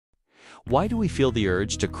Why do we feel the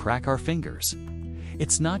urge to crack our fingers?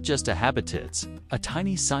 It's not just a habit, it's a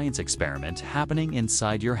tiny science experiment happening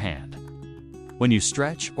inside your hand. When you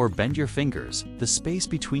stretch or bend your fingers, the space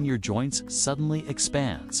between your joints suddenly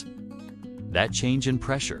expands. That change in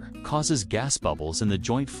pressure causes gas bubbles in the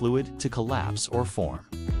joint fluid to collapse or form,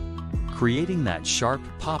 creating that sharp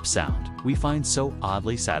pop sound we find so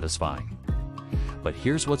oddly satisfying. But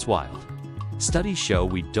here's what's wild. Studies show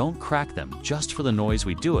we don't crack them just for the noise,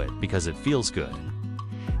 we do it because it feels good.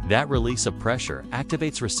 That release of pressure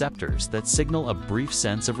activates receptors that signal a brief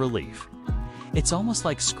sense of relief. It's almost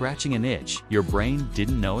like scratching an itch your brain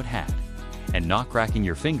didn't know it had. And not cracking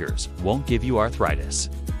your fingers won't give you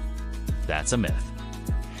arthritis. That's a myth.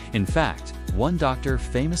 In fact, one doctor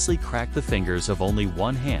famously cracked the fingers of only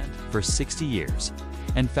one hand for 60 years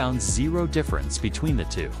and found zero difference between the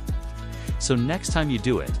two. So next time you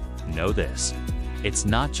do it, know this. It's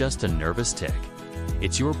not just a nervous tick.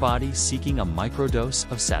 It's your body seeking a microdose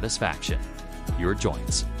of satisfaction. Your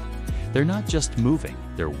joints. They're not just moving,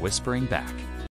 they're whispering back.